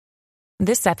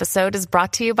This episode is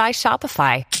brought to you by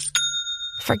Shopify.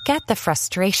 Forget the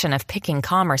frustration of picking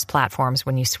commerce platforms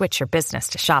when you switch your business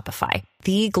to Shopify,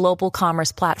 the global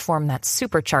commerce platform that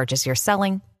supercharges your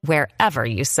selling wherever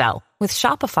you sell. With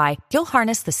Shopify, you'll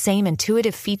harness the same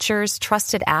intuitive features,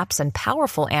 trusted apps, and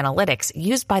powerful analytics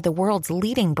used by the world's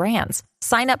leading brands.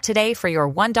 Sign up today for your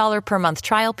 $1 per month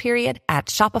trial period at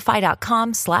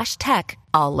shopify.com/tech,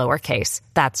 all lowercase.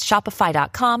 That's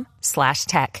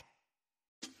shopify.com/tech.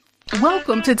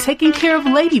 Welcome to Taking Care of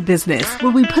Lady Business,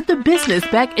 where we put the business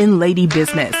back in lady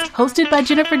business. Hosted by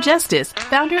Jennifer Justice,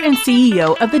 founder and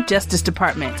CEO of the Justice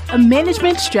Department, a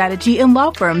management, strategy, and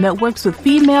law firm that works with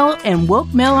female and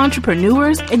woke male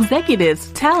entrepreneurs,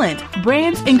 executives, talent,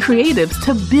 brands, and creatives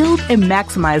to build and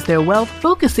maximize their wealth,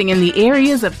 focusing in the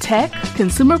areas of tech,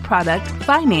 consumer product,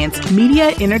 finance,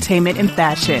 media, entertainment, and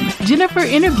fashion. Jennifer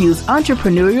interviews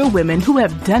entrepreneurial women who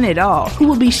have done it all, who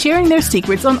will be sharing their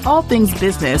secrets on all things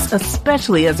business,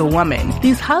 especially as a woman.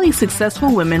 These highly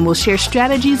successful women will share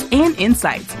strategies and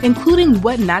insights, including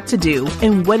what not to do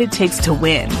and what it takes to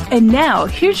win. And now,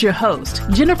 here's your host,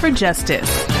 Jennifer Justice.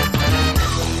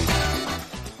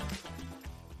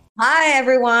 Hi,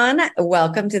 everyone.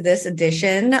 Welcome to this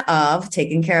edition of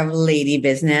Taking Care of Lady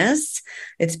Business.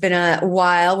 It's been a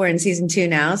while. We're in season 2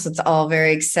 now, so it's all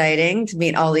very exciting to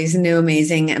meet all these new,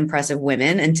 amazing, impressive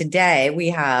women. And today we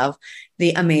have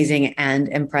the amazing and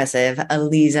impressive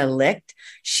Aliza Licht.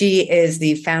 She is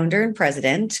the founder and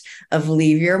president of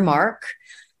Leave Your Mark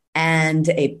and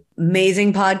an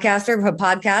amazing podcaster of a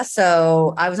podcast.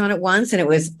 So I was on it once and it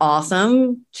was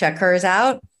awesome. Check hers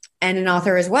out, and an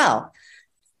author as well.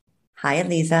 Hi,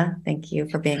 Aliza. Thank you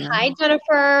for being on. Hi,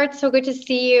 Jennifer. It's so good to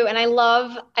see you. And I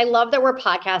love that we're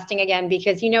podcasting again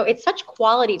because, it's such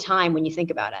quality time when you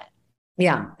think about it.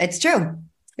 Yeah, it's true.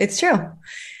 It's true.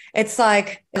 It's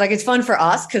like it's fun for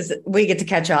us because we get to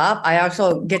catch up. I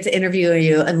also get to interview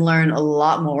you and learn a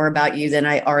lot more about you than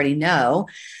I already know.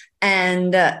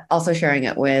 And also sharing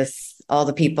it with all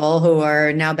the people who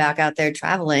are now back out there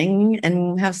traveling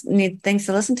and need things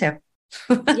to listen to.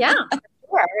 Yeah,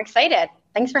 sure. I'm excited.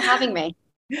 Thanks for having me.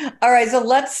 All right. So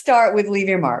let's start with Leave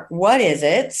Your Mark. What is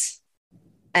it?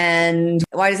 And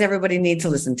why does everybody need to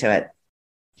listen to it?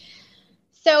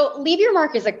 So Leave Your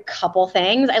Mark is a couple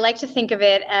things. I like to think of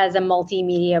it as a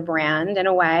multimedia brand in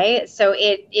a way. So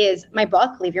it is my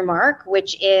book, Leave Your Mark,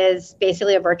 which is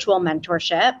basically a virtual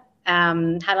mentorship,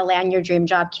 how to land your dream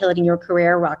job, kill it in your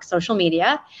career, rock social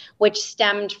media, which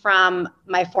stemmed from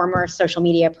my former social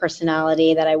media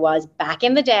personality that I was back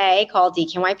in the day called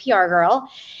DKNY PR Girl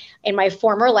in my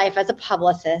former life as a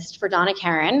publicist for Donna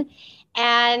Karan.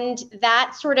 And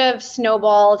that sort of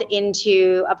snowballed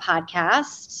into a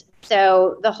podcast.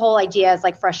 So the whole idea is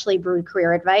like freshly brewed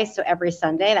career advice. So every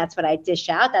Sunday, that's what I dish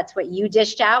out. That's what you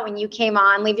dished out when you came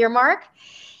on Leave Your Mark.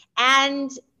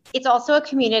 And it's also a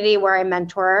community where I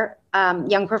mentor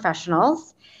young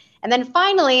professionals. And then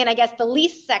finally, and I guess the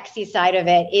least sexy side of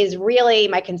it is really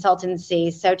my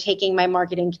consultancy. So taking my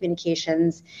marketing,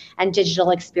 communications, and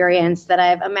digital experience that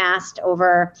I've amassed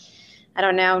over,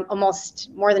 almost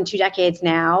more than 2 decades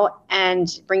now,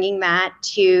 and bringing that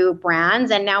to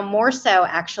brands, and now more so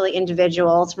actually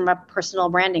individuals from a personal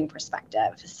branding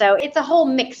perspective. So it's a whole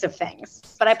mix of things,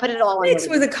 but I put it all in. It's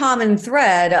with a common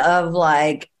thread of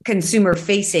like consumer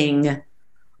facing,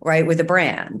 right, with a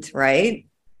brand, right?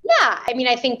 Yeah.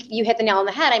 I think you hit the nail on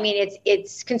the head.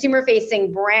 It's consumer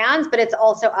facing brands, but it's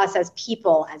also us as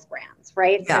people as brands,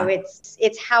 right? Yeah. So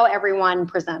it's how everyone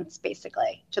presents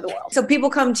basically to the world. So people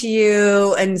come to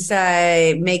you and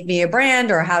say, make me a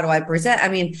brand, or how do I present?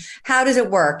 How does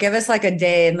it work? Give us like a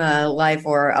day in the life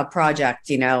or a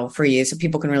project, for you so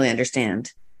people can really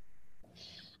understand.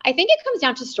 I think it comes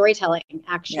down to storytelling,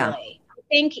 actually. Yeah. I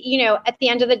think, at the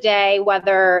end of the day,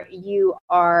 whether you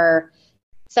are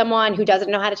someone who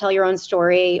doesn't know how to tell your own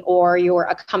story, or you're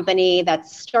a company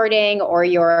that's starting, or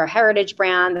you're a heritage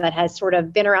brand that has sort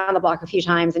of been around the block a few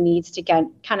times and needs to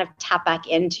kind of tap back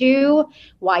into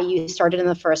why you started in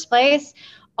the first place,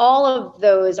 all of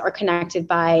those are connected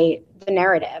by the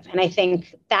narrative. And I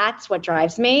think that's what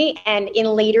drives me. And in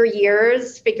later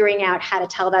years, figuring out how to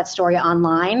tell that story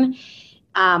online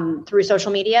through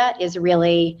social media is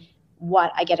really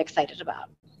what I get excited about.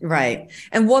 Right.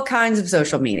 And what kinds of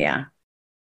social media?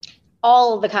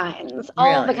 All the kinds.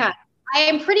 I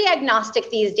am pretty agnostic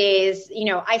these days.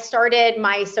 I started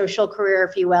my social career,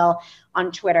 if you will,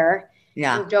 on Twitter.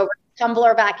 Yeah. Moved over to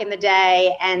Tumblr back in the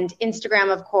day, and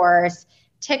Instagram, of course,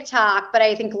 TikTok. But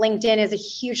I think LinkedIn is a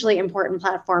hugely important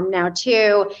platform now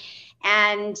too.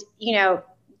 And,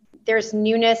 there's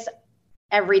newness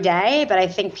every day, but I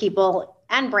think people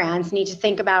and brands need to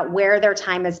think about where their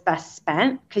time is best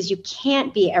spent, because you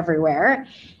can't be everywhere.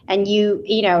 And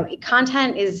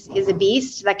content is a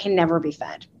beast that can never be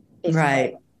fed, basically.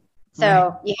 Right.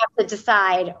 So you have to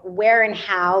decide where and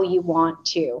how you want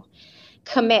to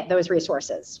commit those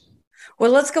resources.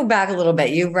 Well, let's go back a little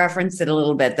bit. You referenced it a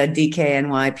little bit, the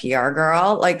DKNY PR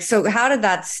girl. Like, so how did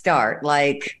that start?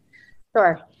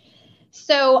 Sure.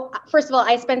 So first of all,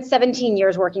 I spent 17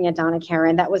 years working at Donna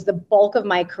Karan. That was the bulk of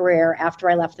my career after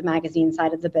I left the magazine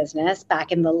side of the business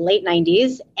back in the late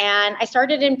 90s. And I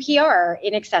started in PR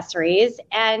in accessories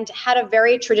and had a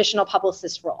very traditional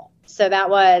publicist role. So that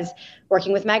was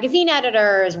working with magazine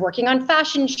editors, working on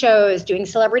fashion shows, doing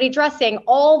celebrity dressing,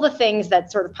 all the things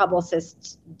that sort of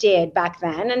publicists did back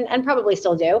then and probably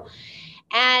still do.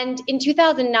 And in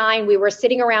 2009, we were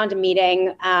sitting around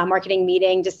a marketing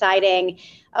meeting, deciding,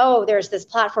 there's this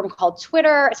platform called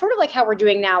Twitter, sort of like how we're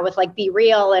doing now with like Be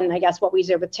Real and I guess what we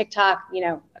did with TikTok,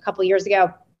 a couple of years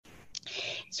ago.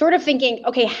 Sort of thinking,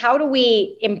 okay, how do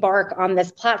we embark on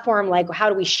this platform? Like, how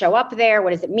do we show up there? What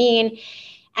does it mean?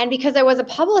 And because I was a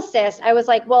publicist, I was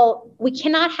like, well, we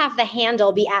cannot have the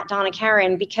handle be at Donna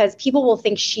Karan because people will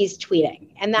think she's tweeting.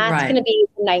 And that's going to be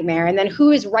a nightmare. And then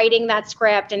who is writing that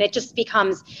script? And it just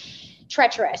becomes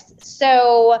treacherous.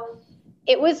 So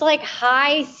it was like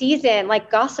high season, like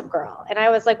Gossip Girl. And I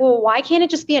was like, well, why can't it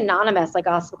just be anonymous like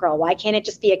Gossip Girl? Why can't it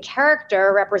just be a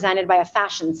character represented by a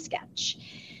fashion sketch?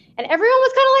 And everyone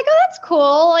was kind of like, oh, that's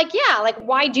cool. Like, yeah, like,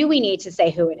 why do we need to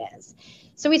say who it is?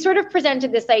 So we sort of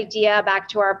presented this idea back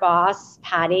to our boss,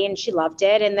 Patty, and she loved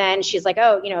it. And then she's like,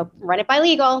 run it by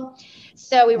legal.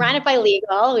 So we ran it by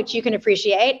legal, which you can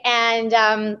appreciate.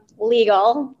 And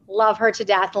legal, love her to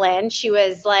death, Lynn. She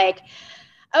was like,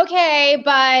 okay,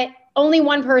 but only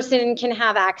one person can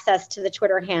have access to the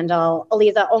Twitter handle.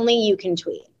 Aliza, only you can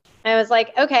tweet. And I was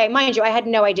like, okay, mind you, I had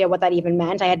no idea what that even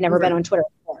meant. I had never been on Twitter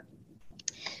before.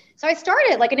 So I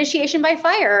started like initiation by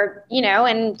fire,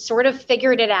 and sort of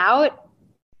figured it out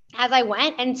as I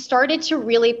went and started to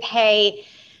really pay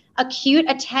acute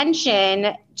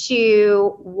attention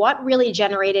to what really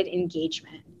generated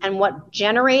engagement. And what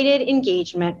generated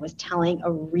engagement was telling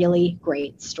a really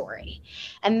great story.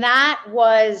 And that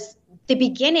was the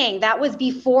beginning. That was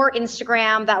before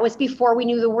Instagram. That was before we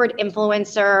knew the word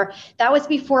influencer. That was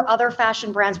before other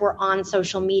fashion brands were on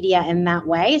social media in that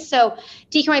way. So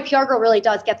DKNY PR Girl really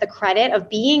does get the credit of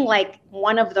being like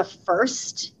one of the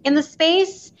first in the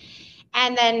space.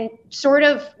 And then sort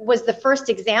of was the first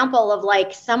example of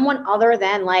like someone other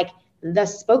than like the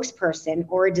spokesperson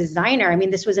or a designer. I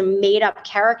mean, this was a made up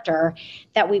character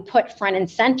that we put front and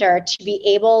center to be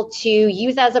able to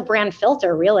use as a brand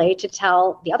filter, really, to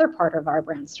tell the other part of our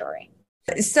brand story.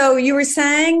 So you were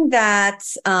saying that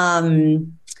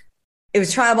it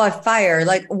was trial by fire.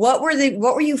 Like, what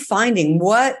were you finding?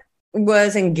 What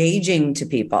was engaging to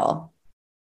people?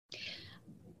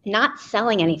 Not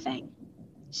selling anything.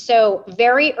 So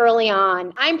very early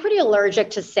on, I'm pretty allergic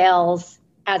to sales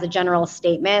as a general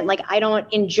statement. Like, I don't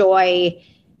enjoy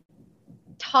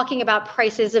talking about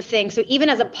prices of things. So even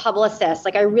as a publicist,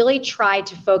 like I really tried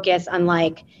to focus on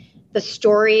like the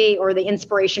story or the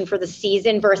inspiration for the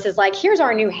season versus like, here's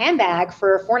our new handbag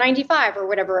for $4.95 or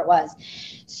whatever it was.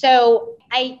 So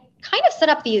I kind of set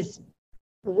up these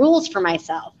rules for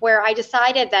myself where I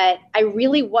decided that I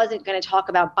really wasn't going to talk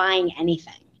about buying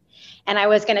anything. And I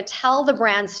was going to tell the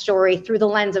brand story through the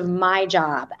lens of my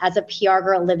job as a PR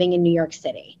girl living in New York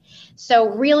City. So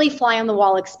really fly on the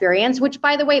wall experience, which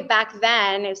by the way, back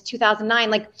then, it was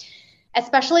 2009, like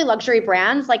especially luxury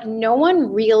brands, like no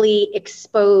one really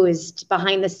exposed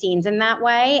behind the scenes in that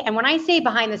way. And when I say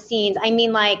behind the scenes, I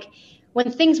mean like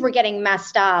when things were getting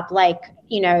messed up, like,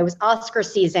 it was Oscar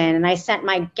season and I sent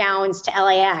my gowns to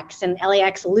LAX and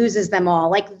LAX loses them all.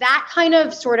 Like that kind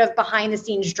of sort of behind the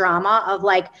scenes drama of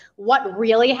like what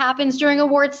really happens during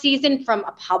awards season from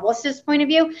a publicist's point of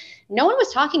view. No one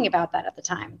was talking about that at the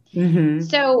time. Mm-hmm.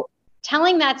 So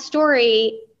telling that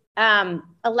story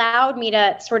allowed me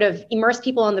to sort of immerse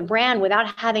people in the brand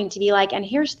without having to be like, and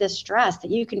here's this dress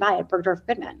that you can buy at Bergdorf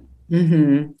Goodman.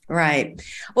 Mm-hmm. Right.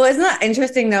 Well, isn't that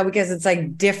interesting though, because it's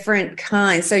like different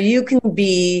kinds. So you can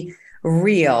be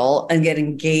real and get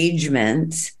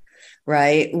engagement,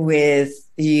 right, with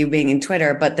you being in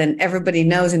Twitter, but then everybody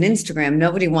knows in Instagram,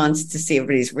 nobody wants to see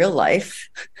everybody's real life.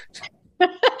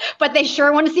 But they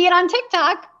sure want to see it on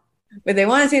TikTok. But they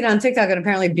want to see it on TikTok and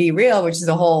apparently Be Real, which is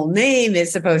the whole name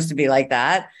is supposed to be like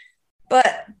that.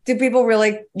 But do people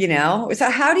really, so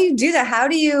how do you do that?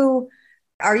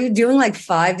 Are you doing like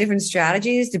 5 different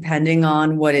strategies depending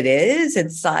on what it is?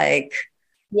 It's like.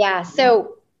 Yeah.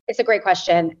 So it's a great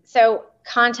question. So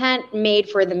content made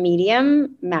for the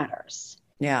medium matters.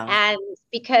 Yeah. And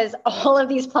because all of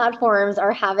these platforms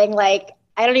are having like,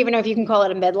 I don't even know if you can call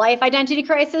it a midlife identity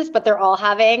crisis, but they're all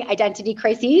having identity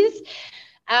crises.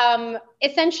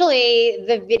 Essentially,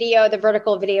 the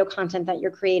vertical video content that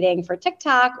you're creating for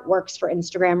TikTok works for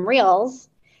Instagram Reels,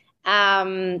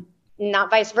 not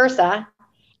vice versa.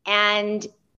 And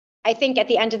I think at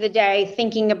the end of the day,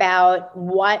 thinking about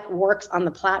what works on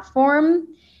the platform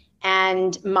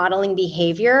and modeling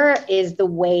behavior is the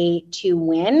way to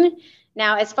win.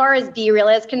 Now, as far as Be Real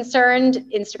is concerned,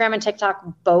 Instagram and TikTok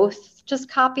both just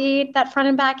copied that front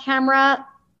and back camera,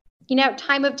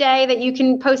 time of day that you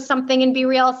can post something and be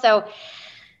real. So,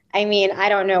 I mean, I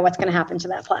don't know what's going to happen to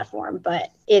that platform,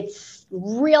 but it's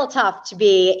real tough to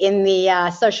be in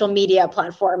the social media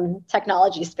platform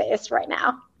technology space right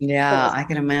now. Yeah, I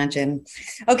can imagine.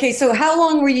 Okay, so how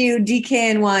long were you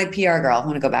DKNY PR girl? I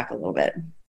want to go back a little bit.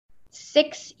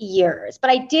 6 years, but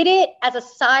I did it as a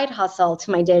side hustle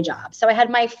to my day job. So I had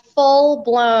my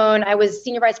I was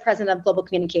senior vice president of global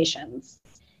communications.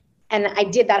 And I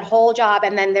did that whole job.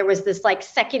 And then there was this like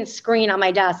second screen on my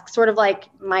desk, sort of like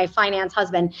my finance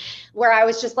husband, where I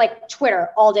was just like Twitter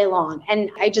all day long.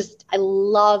 And I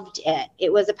loved it.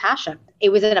 It was a passion. It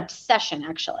was an obsession,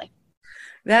 actually.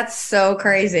 That's so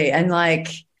crazy. And like,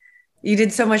 you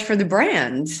did so much for the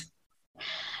brand.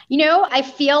 I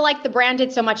feel like the brand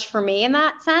did so much for me in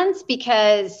that sense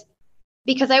because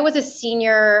I was a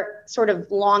senior, sort of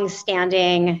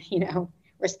long-standing,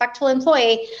 respectful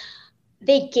employee.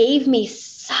 They gave me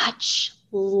such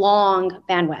long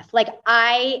bandwidth. Like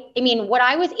I mean, what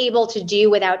I was able to do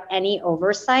without any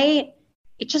oversight,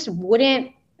 it just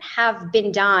wouldn't have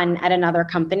been done at another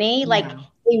company. Like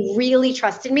they really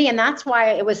trusted me. And that's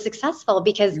why it was successful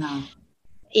because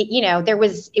it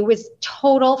was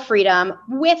total freedom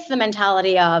with the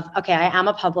mentality of, okay, I am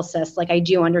a publicist. Like I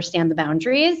do understand the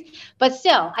boundaries, but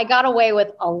still I got away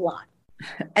with a lot.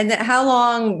 And then how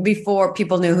long before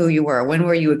people knew who you were? When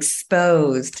were you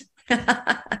exposed?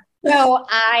 So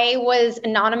I was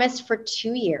anonymous for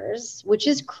 2 years, which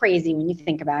is crazy when you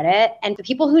think about it. And the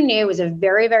people who knew was a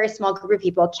very, very small group of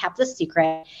people, kept the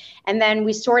secret. And then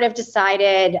we sort of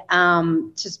decided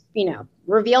to,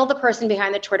 reveal the person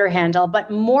behind the Twitter handle. But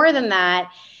more than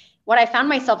that, what I found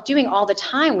myself doing all the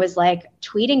time was like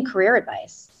tweeting career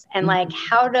advice. And like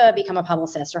how to become a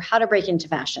publicist or how to break into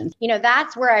fashion.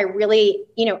 That's where I really,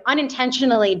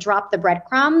 unintentionally dropped the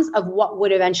breadcrumbs of what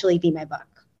would eventually be my book.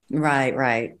 Right.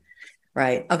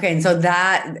 Okay. And so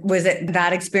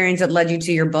that experience that led you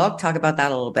to your book? Talk about that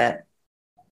a little bit.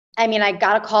 I mean, I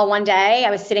got a call one day.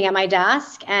 I was sitting at my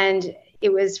desk and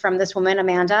it was from this woman,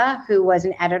 Amanda, who was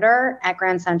an editor at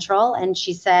Grand Central. And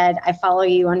she said, I follow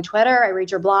you on Twitter. I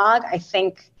read your blog. I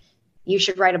think you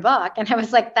should write a book. And I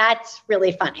was like, that's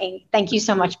really funny. Thank you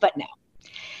so much. But no,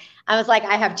 I was like,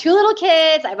 I have 2 little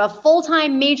kids. I have a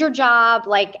full-time major job.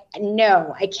 Like,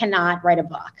 no, I cannot write a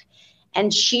book.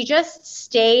 And she just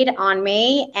stayed on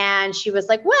me. And she was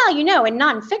like, well, in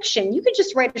nonfiction, you could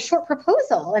just write a short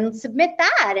proposal and submit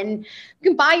that. And you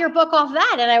can buy your book off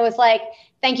that. And I was like,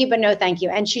 thank you, but no, thank you.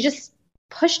 And she just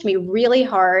pushed me really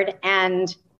hard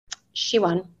and she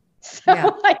won. So yeah.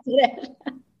 I did it.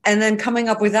 And then coming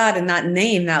up with that and that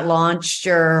name that launched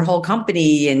your whole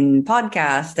company and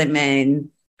podcast.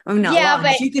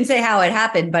 You can say how it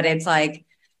happened, but it's like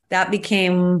that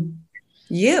became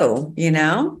you,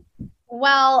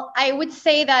 Well, I would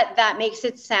say that makes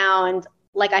it sound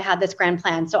like I had this grand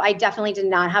plan. So I definitely did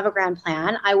not have a grand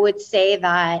plan. I would say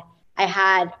that I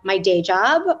had my day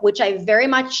job, which I very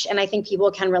much, and I think people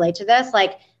can relate to this,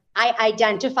 like I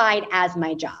identified as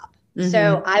my job. Mm-hmm.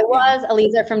 So I was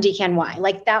Aliza from DKNY.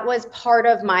 Like that was part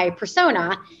of my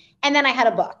persona. And then I had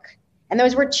a book. And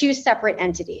those were 2 separate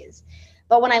entities.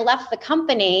 But when I left the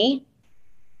company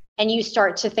and you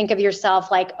start to think of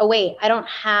yourself like, oh, wait, I don't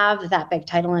have that big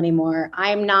title anymore.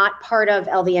 I'm not part of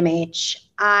LVMH.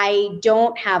 I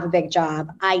don't have a big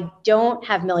job. I don't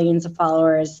have millions of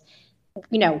followers.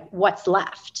 What's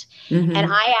left? Mm-hmm.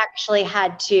 And I actually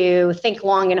had to think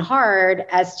long and hard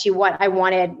as to what I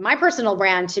wanted my personal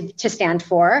brand to stand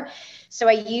for. So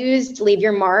I used Leave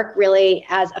Your Mark really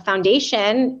as a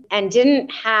foundation and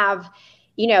didn't have,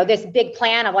 this big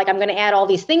plan of like, I'm going to add all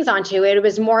these things onto it. It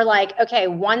was more like, okay,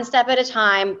 one step at a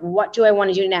time. What do I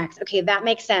want to do next? Okay, that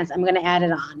makes sense. I'm going to add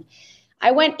it on.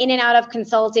 I went in and out of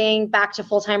consulting back to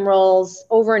full-time roles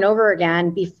over and over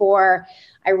again before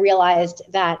I realized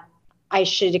that I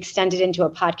should extend it into a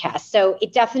podcast. So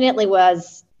it definitely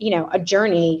was, a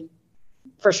journey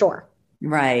for sure.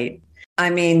 Right. I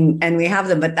mean, and we have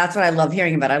them, but that's what I love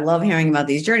hearing about. I love hearing about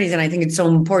these journeys. And I think it's so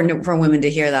important for women to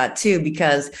hear that too,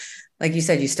 because like you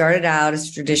said, you started out as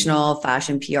a traditional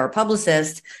fashion PR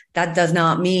publicist. That does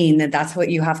not mean that that's what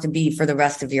you have to be for the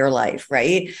rest of your life,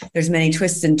 right? There's many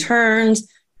twists and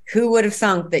turns. Who would have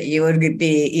thunk that you would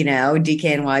be,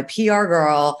 DKNY PR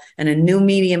girl and a new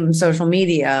medium, social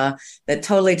media that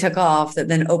totally took off, that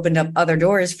then opened up other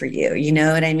doors for you. You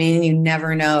know what I mean? You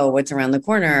never know what's around the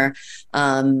corner.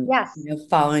 Yes.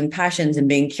 Following passions and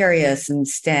being curious and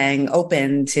staying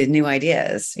open to new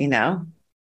ideas,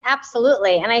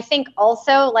 Absolutely. And I think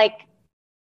also like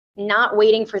not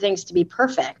waiting for things to be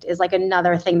perfect is like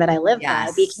another thing that I live by,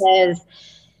 because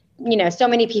so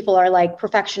many people are like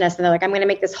perfectionists and they're like, I'm going to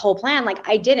make this whole plan. Like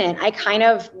I didn't. I kind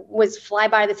of was fly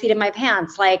by the seat of my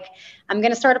pants. Like, I'm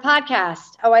going to start a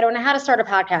podcast. Oh, I don't know how to start a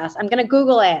podcast. I'm going to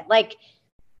Google it. Like,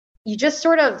 you just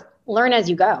sort of learn as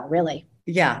you go, really.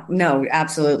 Yeah, no,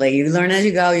 absolutely. You learn as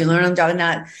you go, you learn on the job and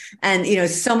that. And,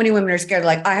 so many women are scared,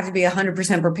 like, I have to be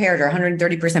 100% prepared or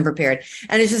 130% prepared.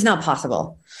 And it's just not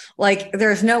possible. Like,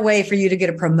 there's no way for you to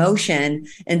get a promotion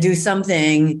and do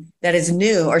something that is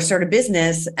new or start a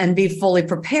business and be fully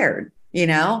prepared.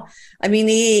 I mean,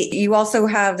 you also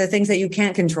have the things that you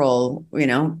can't control,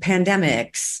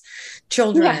 pandemics,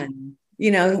 children,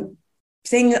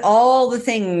 all the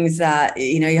things that,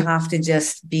 you have to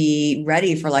just be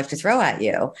ready for life to throw at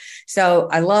you. So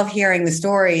I love hearing the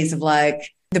stories of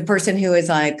like the person who is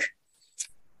like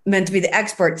meant to be the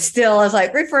expert still is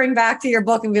like referring back to your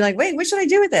book and be like, wait, what should I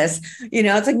do with this?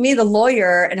 It's like me, the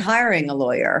lawyer, and hiring a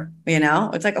lawyer,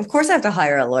 it's like, of course I have to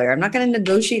hire a lawyer. I'm not going to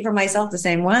negotiate for myself the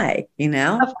same way,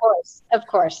 Of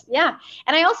course. Yeah.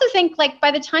 And I also think like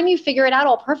by the time you figure it out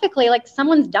all perfectly, like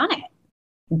someone's done it.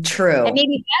 True. And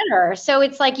maybe better. So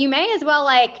it's like, you may as well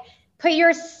like put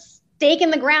your stake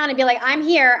in the ground and be like, I'm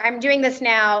here, I'm doing this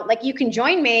now. Like you can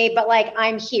join me, but like,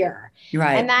 I'm here.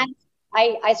 Right. And that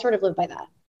I sort of live by that.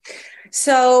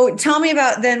 So tell me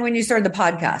about then when you started the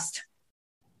podcast.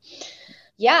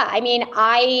 Yeah. I mean,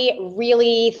 I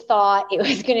really thought it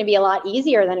was going to be a lot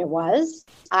easier than it was.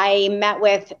 I met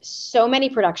with so many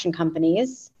production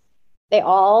companies. They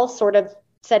all sort of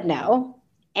said no.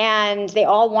 And they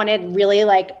all wanted really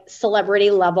like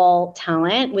celebrity level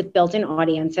talent with built-in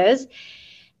audiences.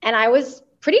 And I was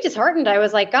pretty disheartened. I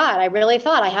was like, God, I really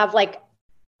thought I have like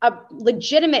a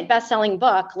legitimate best-selling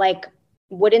book. Like,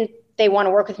 wouldn't they want to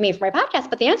work with me for my podcast?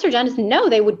 But the answer, Jen, is no,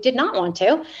 they did not want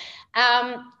to.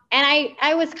 And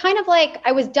I was kind of like,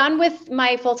 I was done with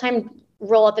my full-time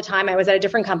role at the time. I was at a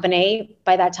different company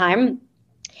by that time.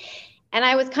 And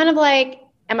I was kind of like,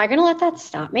 am I going to let that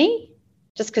stop me?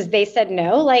 Just because they said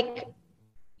no, like,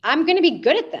 I'm going to be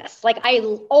good at this. Like, I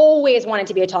always wanted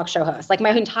to be a talk show host, like my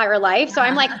entire life. So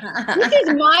I'm like, this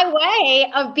is my way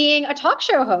of being a talk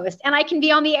show host, and I can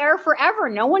be on the air forever.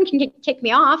 No one can kick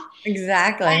me off.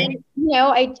 Exactly. And,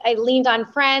 I leaned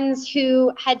on friends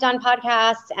who had done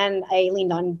podcasts, and I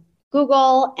leaned on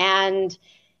Google, and,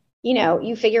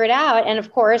 you figure it out. And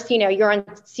of course, you're on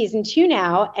season 2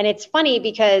 now. And it's funny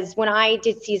because when I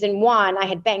did season 1, I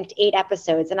had banked 8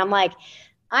 episodes, and I'm like,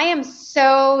 I am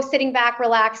so sitting back,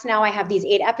 relaxed now. I have these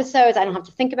 8 episodes. I don't have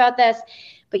to think about this.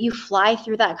 But you fly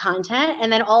through that content,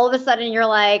 and then all of a sudden you're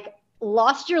like,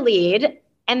 lost your lead.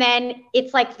 And then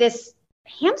it's like this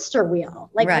hamster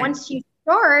wheel. Like Once you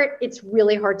start, it's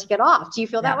really hard to get off. Do you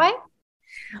feel that way?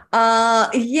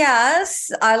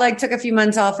 Yes, I took a few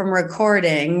months off from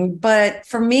recording, but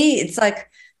for me, it's like,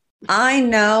 I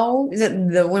know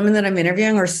that the women that I'm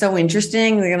interviewing are so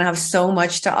interesting. They're going to have so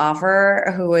much to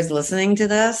offer who is listening to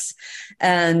this.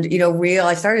 And,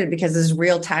 I started because there's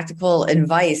real tactical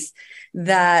advice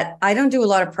that I don't do a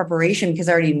lot of preparation because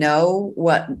I already know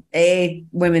what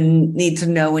women need to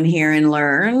know and hear and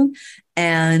learn.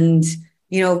 And,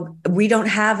 we don't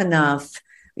have enough,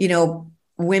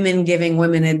 women giving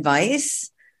women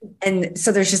advice. And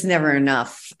so there's just never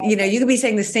enough. You could be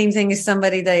saying the same thing as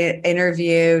somebody that I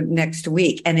interviewed next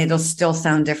week, and it'll still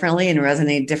sound differently and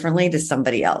resonate differently to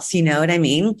somebody else. You know what I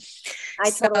mean? I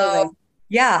totally agree.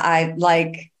 Yeah,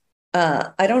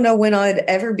 I don't know when I'd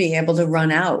ever be able to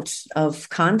run out of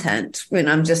content when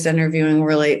I'm just interviewing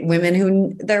really women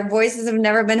who their voices have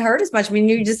never been heard as much. I mean,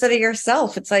 you just said it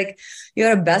yourself. It's like you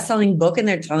had a best-selling book and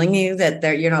they're telling you that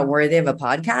you're not worthy of a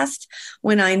podcast,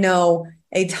 when I know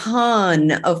a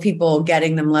ton of people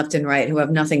getting them left and right who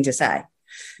have nothing to say.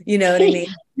 You know what I mean?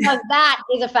 No, that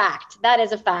is a fact. That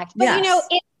is a fact. But, yes.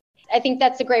 I think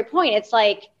that's a great point. It's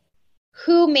like,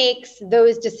 who makes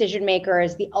those decision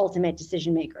makers the ultimate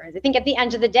decision makers? I think at the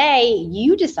end of the day,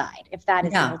 you decide if that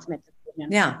is the ultimate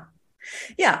decision. Yeah.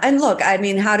 Yeah. And look, I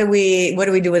mean, what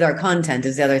do we do with our content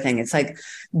is the other thing. It's like,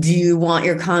 do you want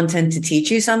your content to teach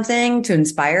you something, to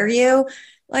inspire you?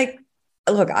 Like,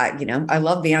 look, I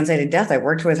love Beyonce to death. I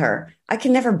worked with her. I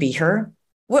can never be her.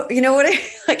 What, you know what?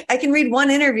 Like, I can read one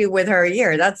interview with her a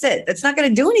year. That's it. It's not going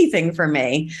to do anything for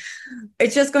me.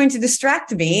 It's just going to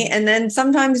distract me. And then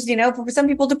sometimes, for some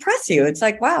people, depress you. It's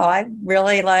like, wow, I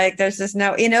really like, there's this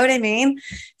no, you know what I mean?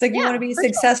 It's like, you want to be a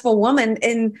successful woman.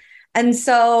 And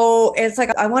so it's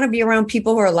like, I want to be around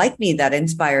people who are like me, that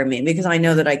inspire me, because I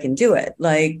know that I can do it.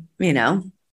 Like,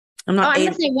 I'm not. I'm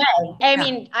the same way. I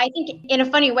mean, I think in a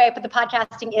funny way, but the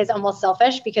podcasting is almost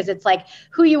selfish because it's like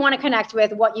who you want to connect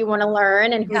with, what you want to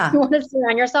learn, and who you want to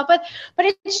surround yourself with.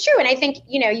 But it's true. And I think,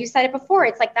 you said it before,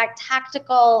 it's like that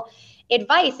tactical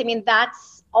advice. I mean,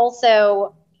 that's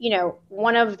also,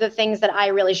 one of the things that I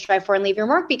really strive for in Leave Your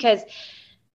Mark, because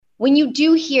when you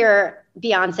do hear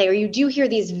Beyonce or you do hear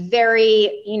these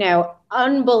very,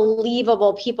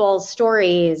 unbelievable people's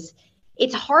stories,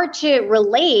 it's hard to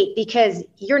relate because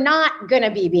you're not going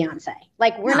to be Beyonce.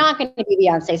 Like, we're not going to be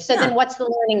Beyonce. So then what's the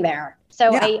learning there?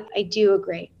 So I do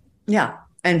agree. Yeah.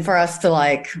 And for us to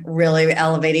like really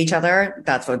elevate each other,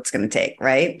 that's what it's going to take,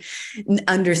 right?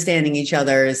 Understanding each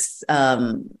other's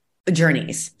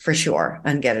journeys for sure,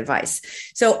 and get advice.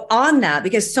 So on that,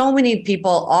 because so many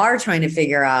people are trying to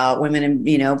figure out, women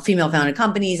and, female founded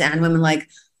companies and women, like,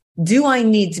 do I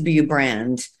need to be a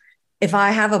brand? If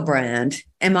I have a brand,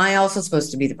 am I also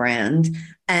supposed to be the brand?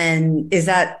 And is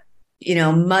that,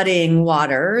 muddying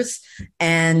waters?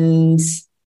 And,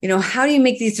 how do you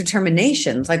make these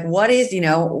determinations? Like, what is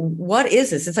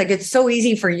this? It's like, it's so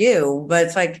easy for you, but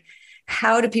it's like,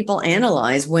 how do people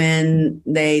analyze when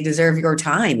they deserve your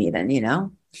time even,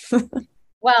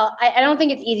 Well, I don't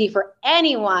think it's easy for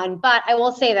anyone, but I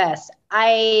will say this.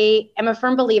 I am a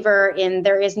firm believer in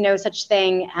there is no such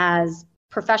thing as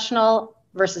professional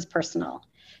versus personal.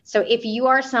 So if you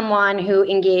are someone who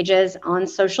engages on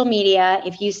social media,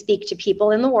 if you speak to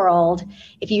people in the world,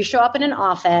 if you show up in an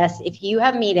office, if you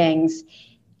have meetings,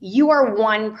 you are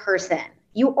one person.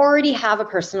 You already have a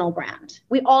personal brand.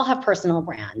 We all have personal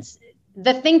brands.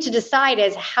 The thing to decide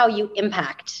is how you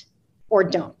impact or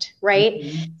don't, right?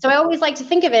 Mm-hmm. So I always like to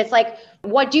think of it as like,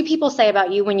 what do people say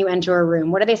about you when you enter a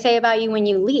room? What do they say about you when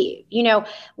you leave?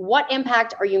 What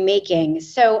impact are you making?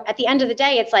 So at the end of the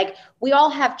day, it's like, we all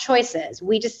have choices.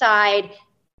 We decide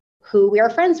who we are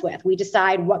friends with. We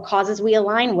decide what causes we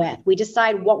align with. We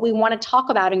decide what we want to talk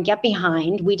about and get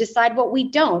behind. We decide what we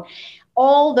don't.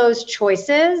 All those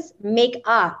choices make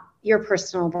up your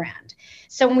personal brand.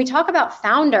 So when we talk about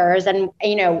founders and,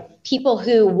 people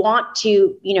who want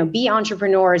to, be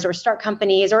entrepreneurs or start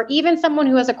companies, or even someone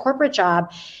who has a corporate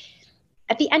job,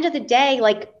 at the end of the day,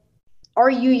 like, are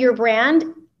you your brand?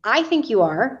 I think you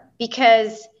are,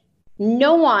 because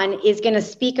no one is going to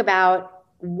speak about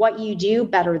what you do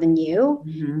better than you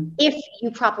if you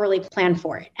properly plan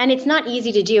for it. And it's not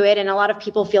easy to do it. And a lot of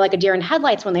people feel like a deer in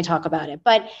headlights when they talk about it.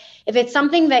 But if it's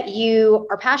something that you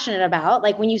are passionate about,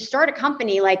 like when you start a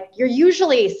company, like you're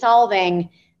usually solving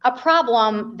a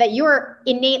problem that you're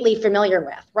innately familiar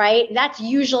with, right? That's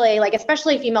usually, like,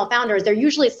 especially female founders, they're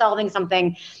usually solving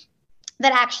something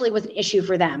that actually was an issue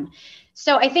for them.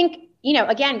 So I think,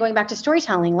 again, going back to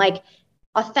storytelling, like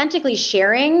authentically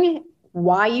sharing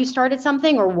why you started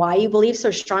something or why you believe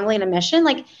so strongly in a mission,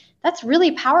 like that's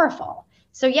really powerful.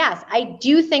 So yes, I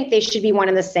do think they should be one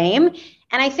and the same.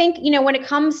 And I think, when it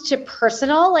comes to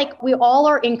personal, like we all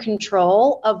are in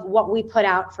control of what we put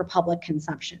out for public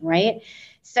consumption, right?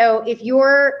 So if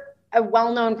you're a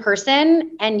well-known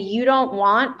person and you don't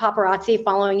want paparazzi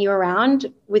following you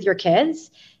around with your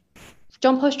kids,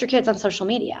 don't post your kids on social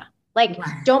media. Like,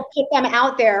 don't put them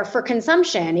out there for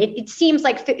consumption. It seems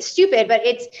like stupid, but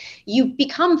you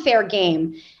become fair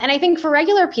game. And I think for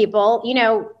regular people,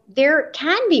 there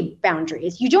can be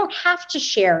boundaries. You don't have to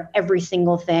share every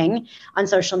single thing on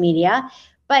social media,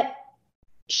 but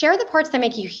share the parts that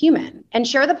make you human and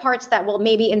share the parts that will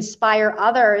maybe inspire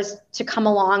others to come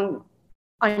along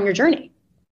on your journey.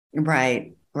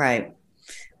 Right.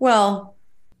 Well,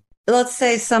 let's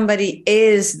say somebody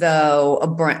is, though, a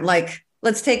brand, like,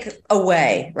 let's take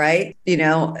Away, right?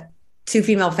 Two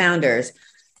female founders.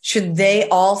 Should they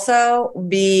also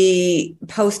be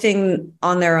posting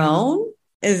on their own?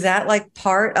 Is that like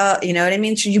part of, you know what I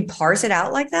mean? Should you parse it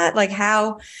out like that? Like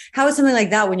how is something like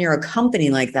that when you're a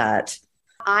company like that?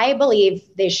 I believe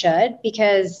they should,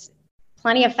 because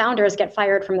plenty of founders get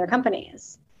fired from their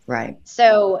companies. Right.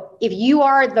 So if you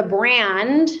are the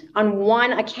brand on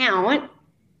one account,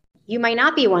 you might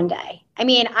not be one day. I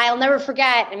mean, I'll never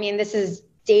forget. I mean, this is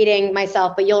dating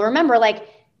myself, but you'll remember, like,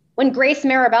 when Grace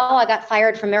Marabella got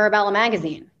fired from Marabella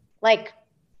magazine, like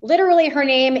literally her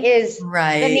name is the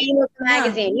name of the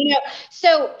magazine,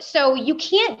 So you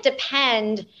can't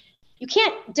depend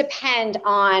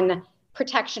on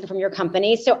protection from your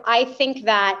company. So I think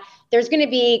that there's going to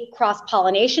be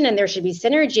cross-pollination and there should be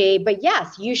synergy. But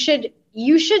yes, you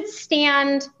should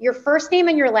stand, your first name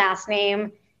and your last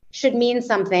name should mean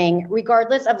something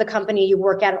regardless of the company you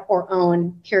work at or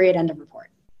own, period, end of report.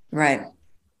 Right.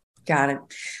 Got it.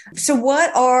 So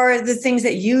what are the things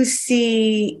that you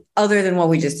see other than what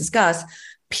we just discussed,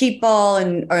 people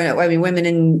women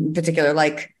in particular,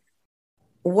 like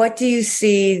what do you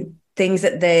see things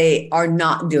that they are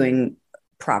not doing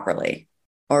properly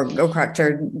or correct,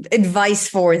 or advice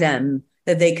for them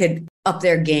that they could up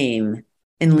their game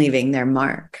in leaving their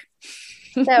mark?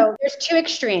 So there's two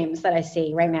extremes that I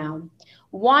see right now.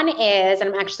 One is, and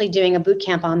I'm actually doing a boot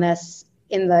camp on this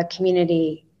in the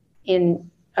community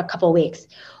in a couple of weeks.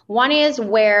 One is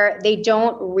where they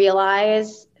don't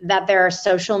realize that their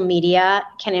social media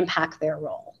can impact their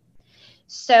role.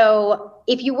 So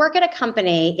if you work at a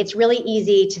company, it's really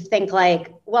easy to think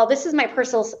like, well, this is my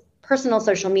personal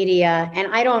social media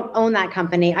and I don't own that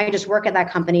company. I just work at that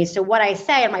company. So what I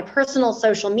say on my personal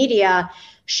social media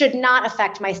should not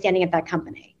affect my standing at that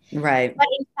company. Right. But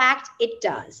in fact, it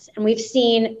does. And we've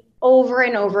seen over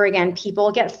and over again,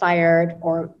 people get fired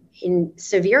or in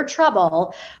severe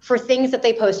trouble for things that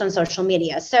they post on social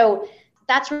media. So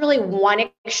that's really one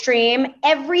extreme.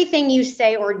 Everything you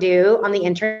say or do on the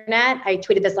internet, I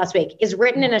tweeted this last week, is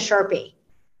written in a Sharpie.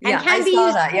 And yeah, I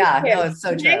saw that. Yeah, no, it's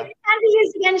so true. It can be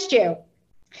used against you.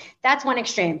 That's one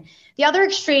extreme. The other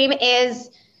extreme is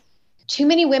too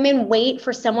many women wait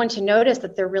for someone to notice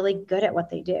that they're really good at what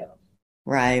they do.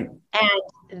 Right.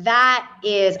 And that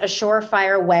is a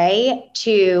surefire way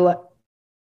to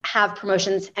have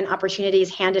promotions and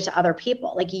opportunities handed to other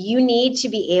people. Like you need to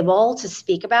be able to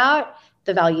speak about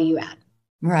the value you add.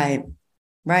 Right.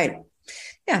 Right.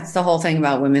 Yeah. It's the whole thing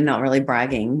about women not really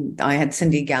bragging. I had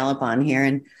Cindy Gallup on here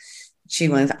and she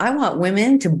went, I want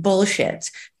women to bullshit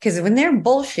because when they're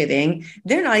bullshitting,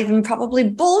 they're not even probably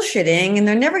bullshitting and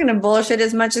they're never going to bullshit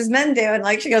as much as men do. And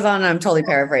like she goes on, and I'm totally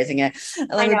paraphrasing it.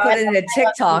 Like we put it in a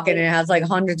TikTok and it has like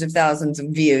hundreds of thousands of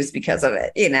views because of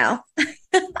it, you know?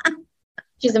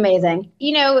 She's amazing.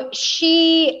 You know,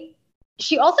 she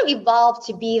also evolved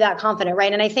to be that confident,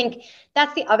 right? And I think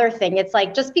that's the other thing. It's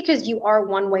like, just because you are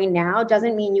one way now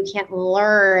doesn't mean you can't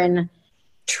learn.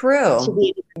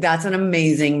 True. That's an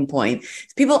amazing point.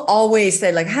 People always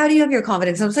say like, how do you have your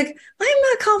confidence? I was like, I'm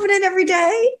not confident every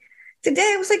day.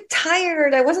 Today I was like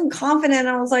tired. I wasn't confident.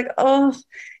 I was like, oh,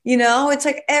 you know, it's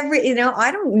like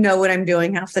I don't know what I'm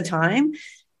doing half the time.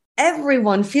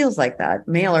 Everyone feels like that,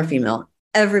 male or female.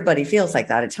 Everybody feels like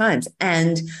that at times.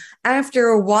 And after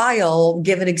a while,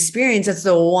 given experience, that's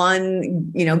the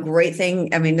one, great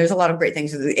thing. I mean, there's a lot of great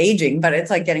things with aging, but it's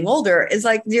like getting older is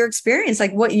like your experience,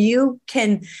 like what you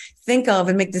can think of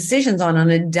and make decisions on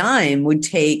a dime would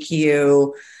take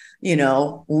you,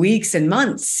 weeks and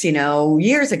months,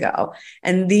 years ago.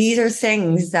 And these are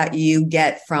things that you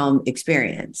get from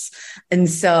experience. And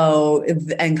so,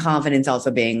 and confidence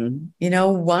also being,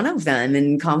 one of them,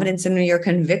 and confidence in your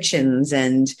convictions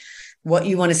and what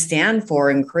you want to stand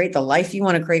for and create the life you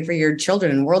want to create for your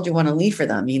children and world you want to leave for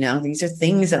them. These are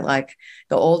things that like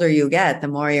the older you get, the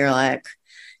more you're like,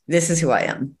 this is who I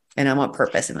am and I want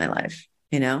purpose in my life.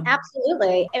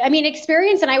 Absolutely. I mean,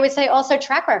 experience. And I would say also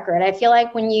track record. I feel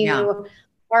like when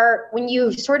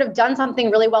you've sort of done something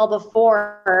really well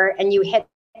before and you hit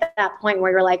that point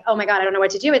where you're like, oh my God, I don't know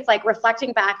what to do. It's like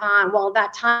reflecting back on, well,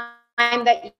 that time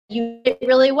that you did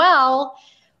really well,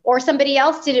 or somebody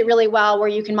else did it really well where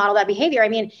you can model that behavior. I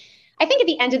mean, I think at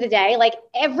the end of the day, like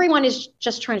everyone is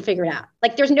just trying to figure it out.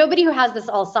 Like there's nobody who has this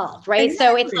all solved, right?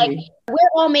 Exactly. So it's like we're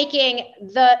all making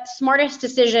the smartest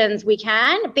decisions we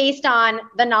can based on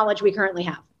the knowledge we currently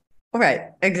have. Right.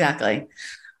 Exactly.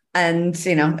 And,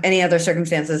 any other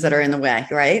circumstances that are in the way,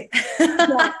 right?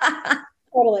 Yeah,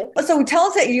 totally. So tell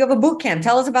us that you have a boot camp.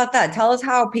 Tell us about that. Tell us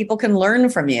how people can learn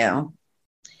from you.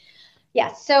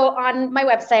 Yes. So on my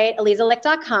website,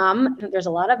 elizalicht.com, there's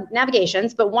a lot of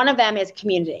navigations, but one of them is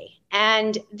community.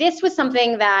 And this was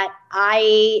something that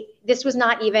this was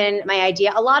not even my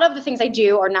idea. A lot of the things I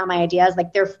do are not my ideas.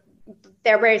 Like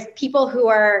there's people who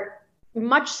are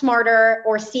much smarter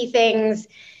or see things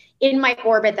in my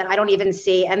orbit that I don't even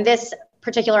see. And this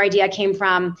particular idea came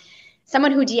from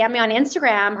someone who DM'd me on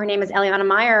Instagram. Her name is Eliana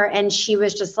Meyer. And she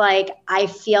was just like, I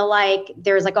feel like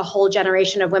there's like a whole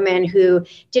generation of women who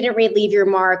didn't read Leave Your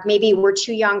Mark. Maybe we're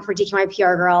too young for DQ My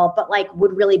PR Girl, but like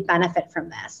would really benefit from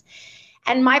this.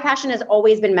 And my passion has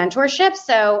always been mentorship.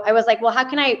 So I was like, well, how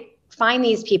can I find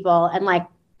these people and like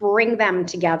bring them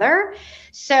together?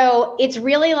 So it's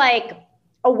really like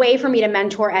a way for me to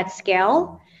mentor at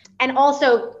scale and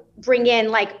also bring in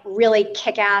like really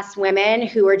kick-ass women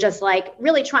who are just like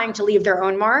really trying to leave their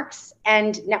own marks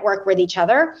and network with each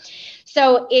other.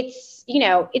 So it's,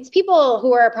 it's people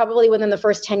who are probably within the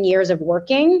first 10 years of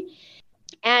working.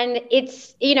 And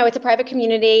it's, it's a private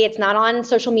community. It's not on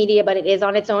social media, but it is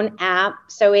on its own app.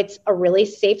 So it's a really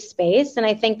safe space. And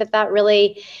I think that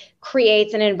really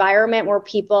creates an environment where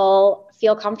people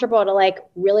feel comfortable to like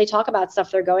really talk about stuff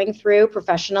they're going through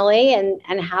professionally and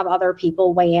have other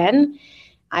people weigh in.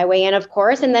 I weigh in, of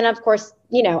course. And then, of course,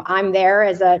 I'm there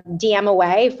as a DM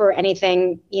away for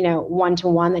anything,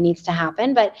 one-to-one that needs to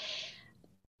happen. But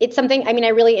it's something, I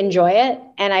really enjoy it.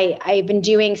 And I've been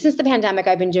doing, since the pandemic,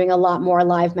 I've been doing a lot more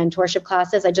live mentorship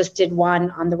classes. I just did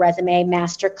one on the Resume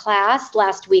Masterclass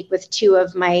last week with two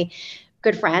of my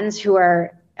good friends who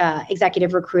are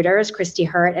executive recruiters, Christy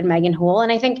Hurt and Megan Hool.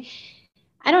 And I think,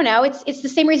 I don't know, it's the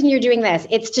same reason you're doing this.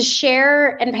 It's to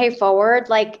share and pay forward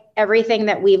like everything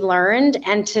that we've learned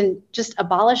and to just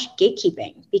abolish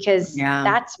gatekeeping, because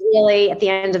that's really, at the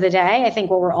end of the day, I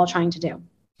think what we're all trying to do.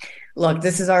 Look,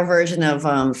 this is our version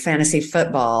of fantasy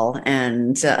football.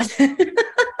 And you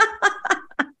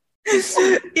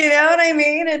know what I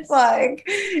mean? It's like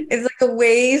the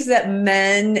ways that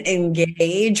men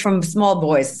engage from small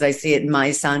boys, as I see it in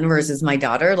my son versus my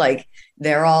daughter, like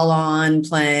they're all on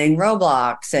playing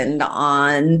Roblox and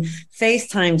on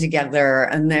FaceTime together,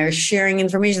 and they're sharing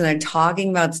information. They're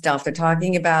talking about stuff. They're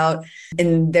talking about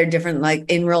in their different, like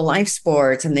in real life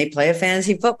sports, and they play a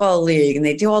fantasy football league and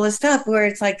they do all this stuff where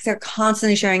it's like they're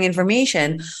constantly sharing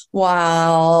information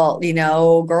while,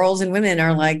 girls and women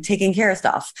are like taking care of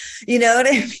stuff. You know what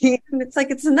I mean? It's like,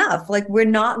 it's enough. Like, we're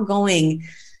not going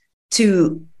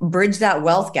to bridge that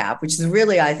wealth gap, which is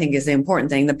really, I think, is the important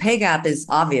thing. The pay gap is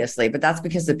obviously, but that's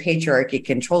because the patriarchy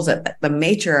controls it. But the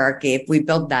matriarchy, if we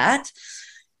build that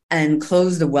and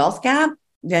close the wealth gap,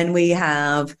 then we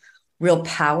have real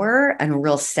power and a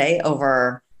real say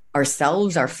over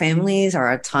ourselves, our families,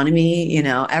 our autonomy,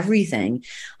 everything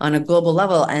on a global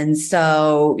level. And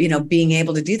so, being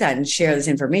able to do that and share this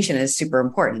information is super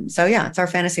important. So yeah, it's our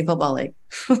fantasy football league.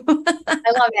 I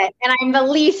love it. And I'm the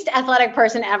least athletic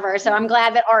person ever. So I'm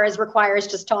glad that ours requires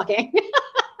just talking.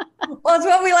 Well, it's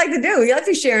what we like to do. We like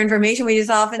to share information. We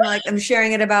just often I'm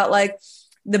sharing it about like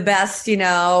the best,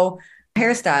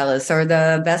 hairstylist or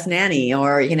the best nanny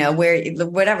or, where,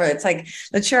 whatever. It's like,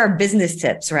 let's share our business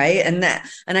tips. Right. And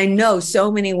I know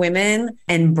so many women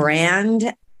and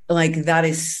brand, like that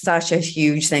is such a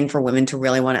huge thing for women to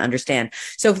really want to understand.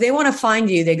 So if they want to find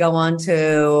you, they can go on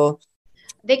to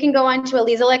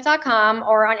alizalicht.com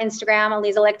or on Instagram,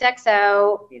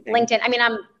 AlizaLichtXO, LinkedIn.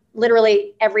 I'm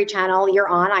literally every channel you're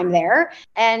on, I'm there.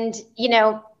 And,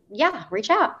 reach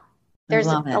out. There's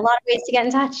a lot of ways to get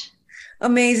in touch.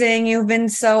 Amazing. You've been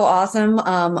so awesome.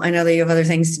 I know that you have other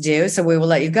things to do, so we will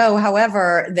let you go.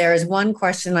 However, there is one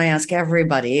question I ask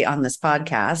everybody on this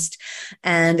podcast,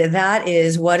 and that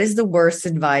is, what is the worst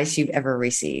advice you've ever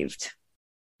received?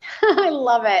 I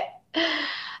love it.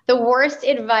 The worst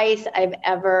advice I've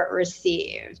ever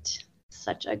received.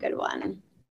 Such a good one.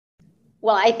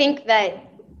 Well, I think that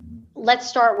let's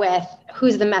start with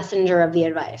who's the messenger of the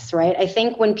advice, right? I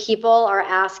think when people are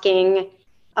asking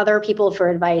other people for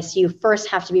advice, you first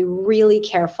have to be really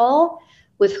careful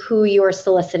with who you're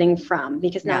soliciting from,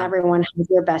 because not everyone has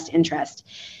your best interest.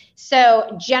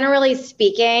 So generally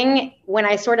speaking, when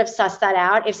I sort of suss that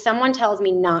out, if someone tells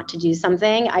me not to do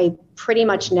something, I pretty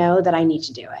much know that I need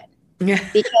to do it. Yeah.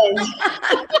 Because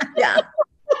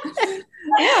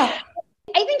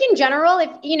I think in general,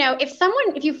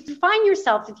 if you find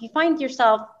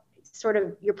yourself sort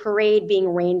of your parade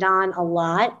being rained on a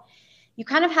lot, you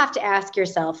kind of have to ask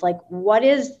yourself, like, what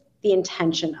is the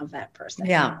intention of that person?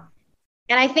 Yeah.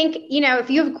 And I think, if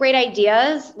you have great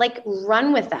ideas, like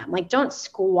run with them, like don't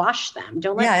squash them.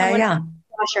 Don't let someone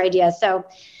squash your ideas. So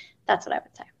that's what I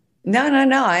would say.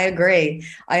 No, I agree.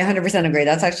 I 100% agree.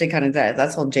 That's actually kind of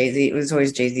that's what Jay-Z, it was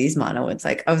always Jay-Z's motto. It's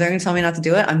like, oh, they're going to tell me not to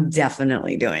do it, I'm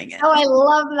definitely doing it. Oh, I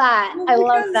love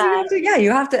that.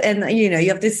 You have to, and you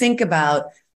have to think about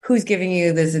who's giving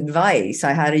you this advice.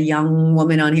 I had a young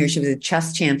woman on here. She was a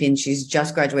chess champion. She's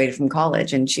just graduated from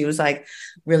college. And she was like,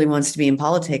 really wants to be in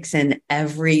politics. And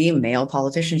every male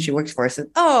politician she works for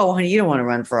said, oh, honey, you don't want to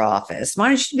run for office. Why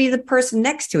don't you be the person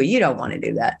next to it? You don't want to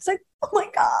do that. It's like, oh my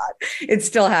God, it's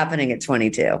still happening at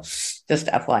 22. Just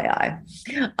FYI.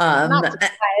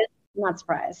 Not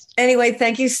surprised. Anyway,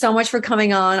 thank you so much for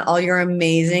coming on. All your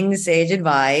amazing sage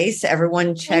advice.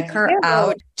 Everyone check her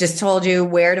out. Just told you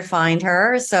where to find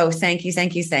her. So thank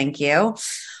you.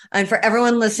 And for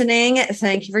everyone listening,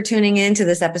 thank you for tuning in to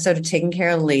this episode of Taking Care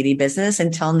of Lady Business.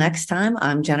 Until next time,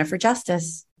 I'm Jennifer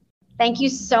Justice. Thank you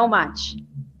so much.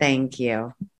 Thank you.